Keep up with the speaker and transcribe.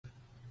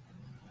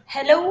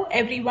Hello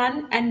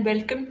everyone and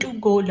welcome to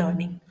Go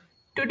Learning.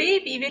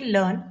 Today we will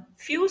learn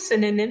few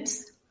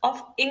synonyms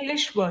of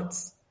English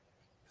words.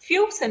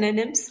 Few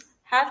synonyms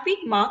have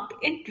been marked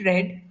in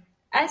red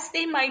as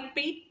they might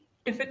be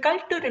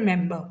difficult to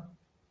remember.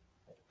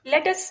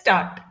 Let us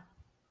start.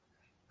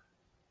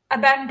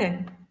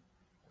 Abandon,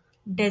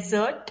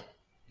 desert,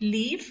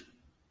 leave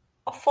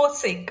or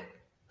forsake.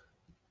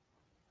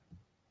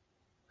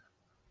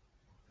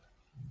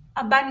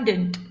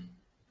 Abundant,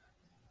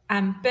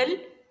 ample,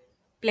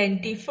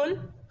 plentiful,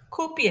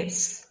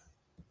 copious.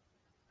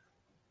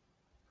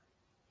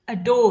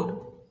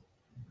 Adore,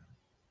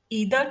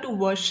 either to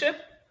worship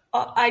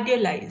or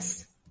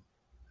idealize.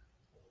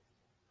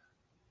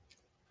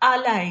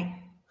 Ally,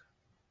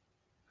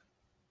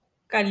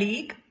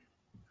 colleague,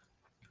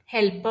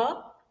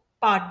 helper,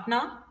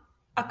 partner,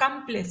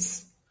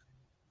 accomplice.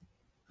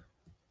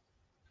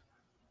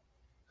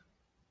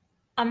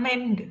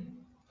 Amend,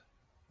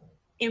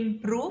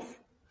 improve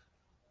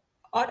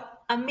or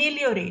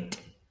ameliorate.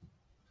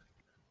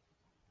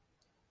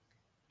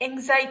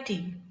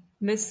 Anxiety,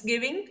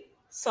 misgiving,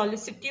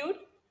 solicitude,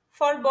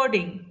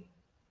 foreboding.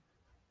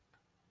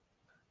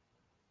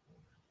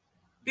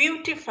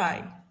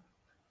 Beautify,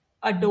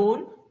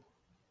 adorn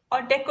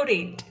or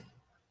decorate.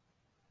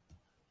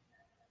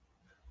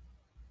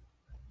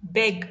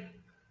 Beg,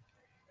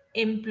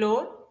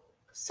 implore,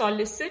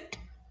 solicit,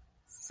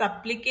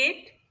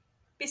 supplicate,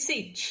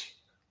 beseech.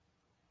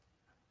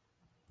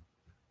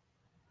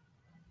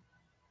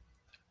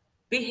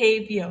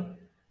 Behavior,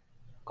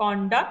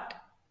 conduct,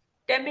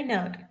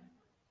 demeanor.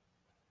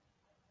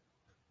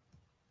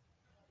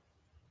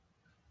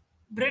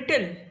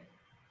 Brittle,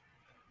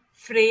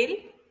 frail,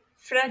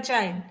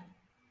 fragile.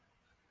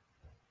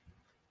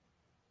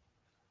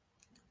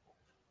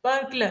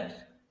 Burglar,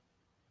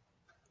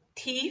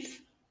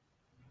 thief,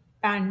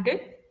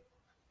 bandit,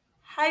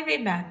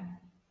 highwayman.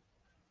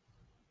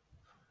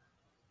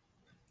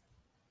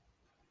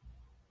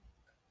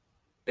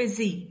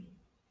 Busy,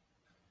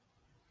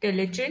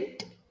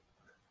 diligent,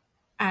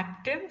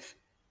 active,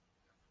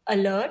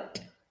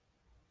 alert,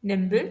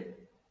 nimble,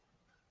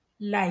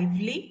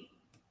 lively,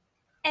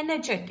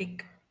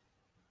 energetic.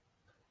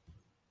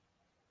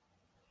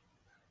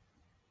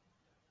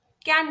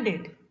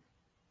 Candid,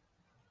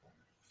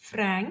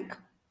 frank,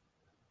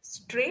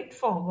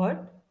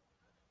 straightforward,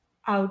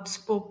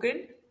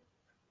 outspoken,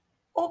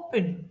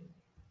 open.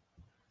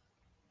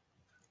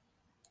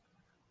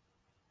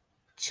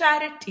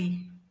 Charity,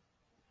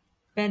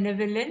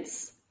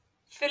 benevolence,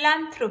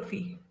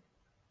 philanthropy.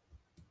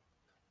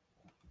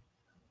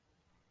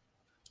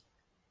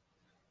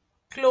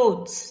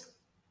 Clothes,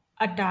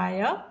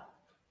 attire,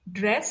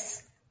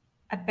 dress,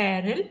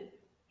 apparel,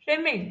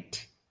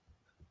 raiment.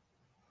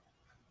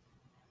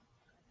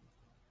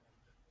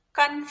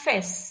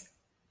 Confess,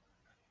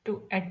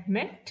 to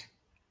admit,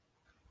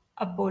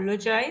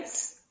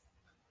 apologize,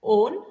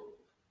 own,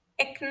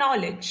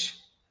 acknowledge.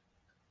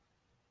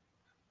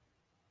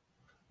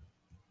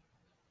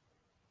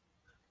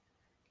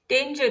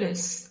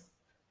 Dangerous,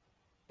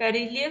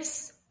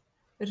 perilous,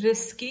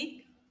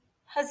 risky,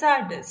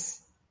 hazardous.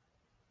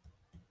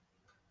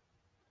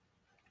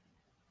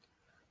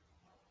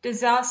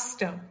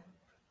 Disaster,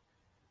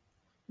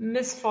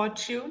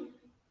 misfortune,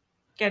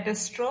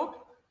 catastrophe,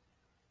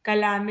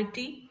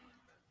 calamity,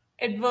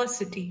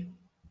 adversity.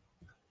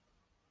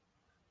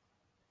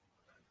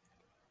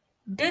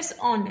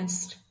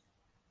 Dishonest,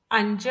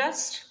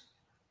 unjust,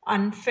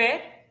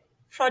 unfair,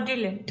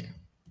 fraudulent.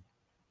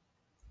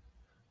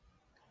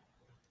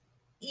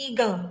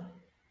 Eager,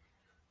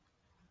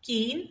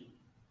 keen,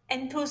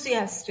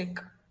 enthusiastic.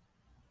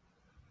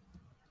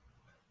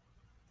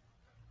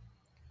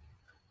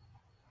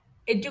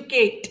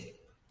 Educate,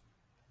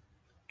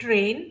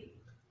 train,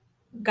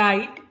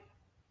 guide,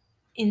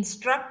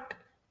 instruct,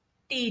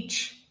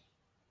 teach.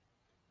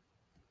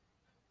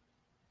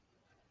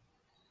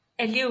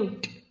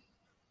 Elude,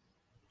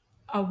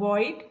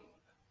 avoid,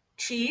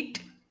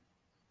 cheat,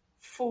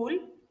 fool,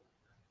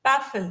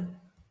 baffle.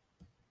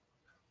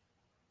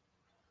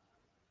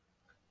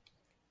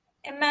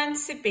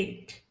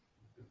 Emancipate,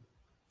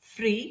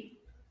 free,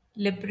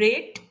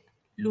 liberate,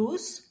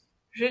 loose,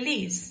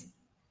 release.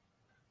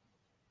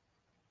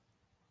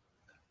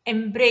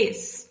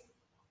 Embrace,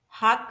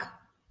 hug,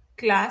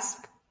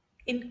 clasp,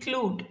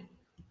 include.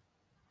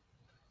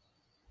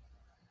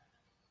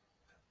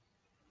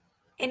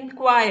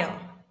 Inquire,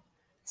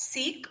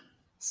 seek,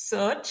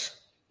 search,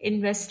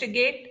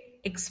 investigate,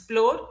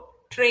 explore,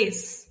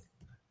 trace.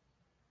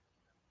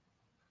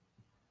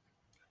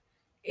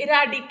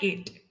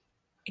 Eradicate,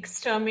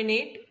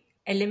 exterminate,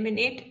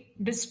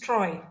 eliminate,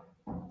 destroy.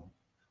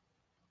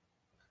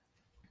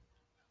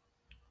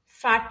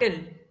 Fatal,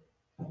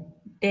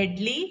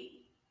 deadly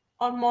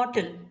or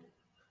mortal.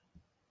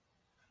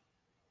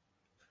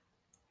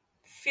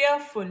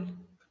 Fearful,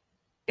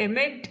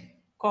 timid,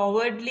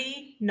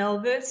 cowardly,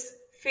 nervous,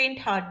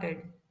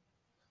 faint-hearted.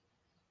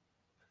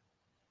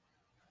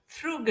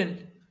 Frugal,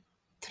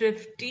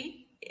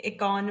 thrifty,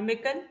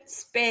 economical,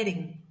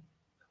 sparing.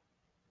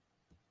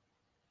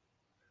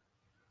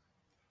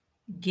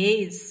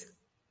 Gaze,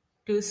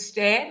 to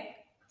stare,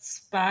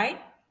 spy,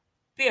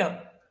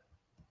 peer.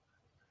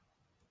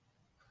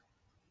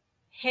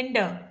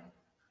 Hinder,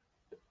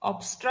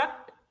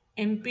 obstruct,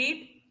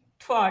 impede,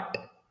 thwart.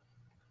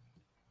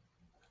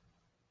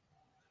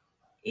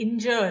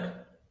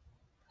 Injure,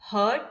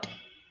 hurt,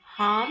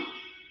 harm,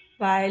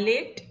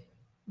 violate,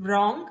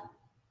 wrong,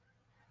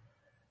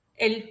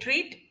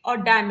 ill-treat or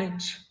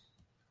damage.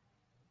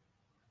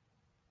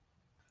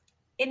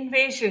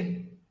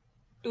 Invasion,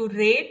 to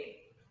raid,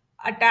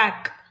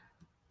 attack.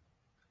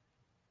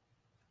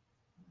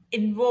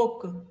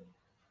 Invoke,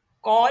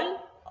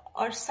 call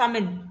or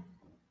summon.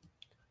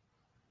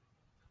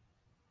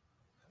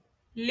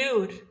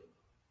 Lure,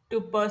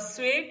 to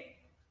persuade,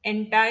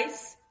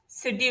 entice,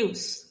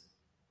 seduce.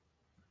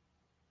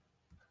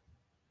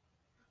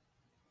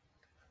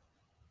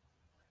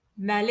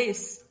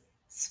 Malice,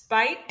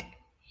 spite,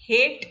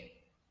 hate,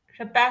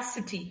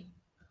 rapacity.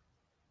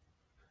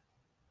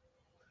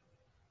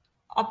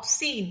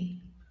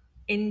 Obscene,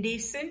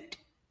 indecent,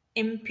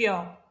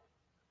 impure.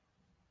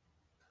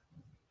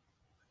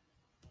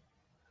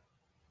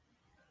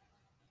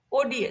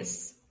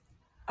 Odious,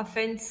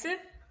 offensive,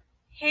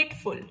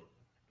 hateful.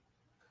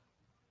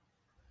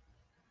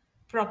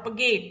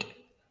 Propagate,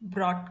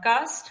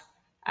 broadcast,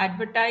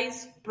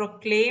 advertise,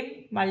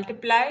 proclaim,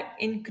 multiply,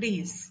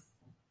 increase.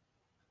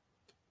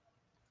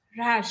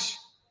 Rash,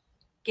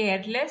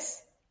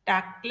 careless,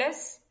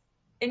 tactless,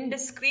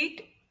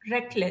 indiscreet,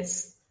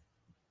 reckless.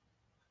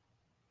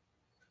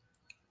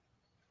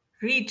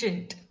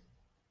 Regent,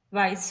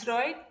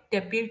 viceroy,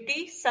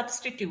 deputy,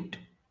 substitute.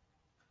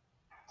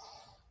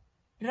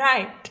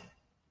 Riot,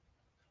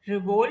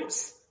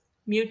 revolts,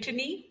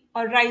 mutiny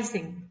or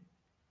rising.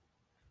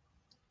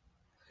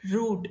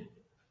 Rude,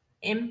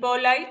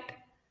 impolite,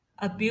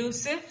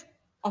 abusive,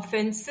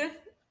 offensive,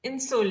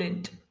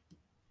 insolent.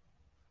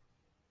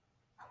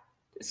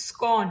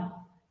 Scorn,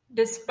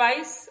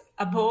 despise,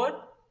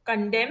 abhor,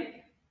 condemn,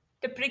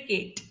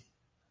 deprecate.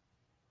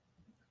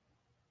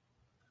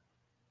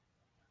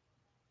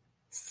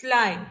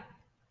 Sly,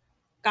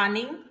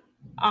 cunning,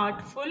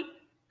 artful,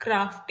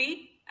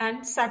 crafty,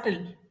 and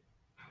subtle.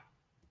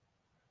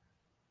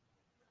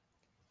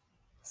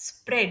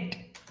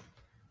 Spread,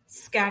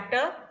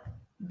 scatter,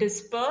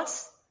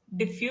 disperse,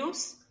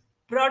 diffuse,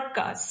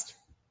 broadcast.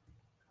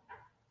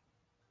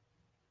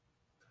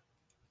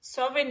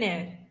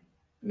 Souvenir,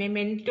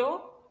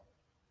 memento,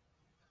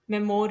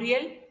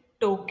 memorial,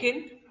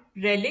 token,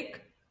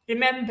 relic,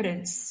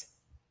 remembrance.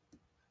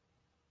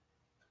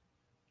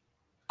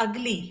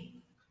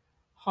 Ugly,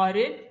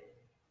 horrid,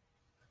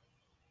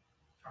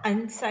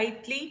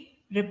 unsightly,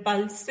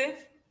 repulsive,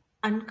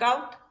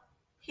 uncouth,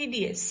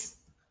 hideous.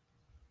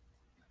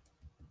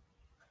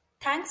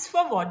 Thanks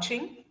for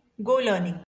watching Go Learning.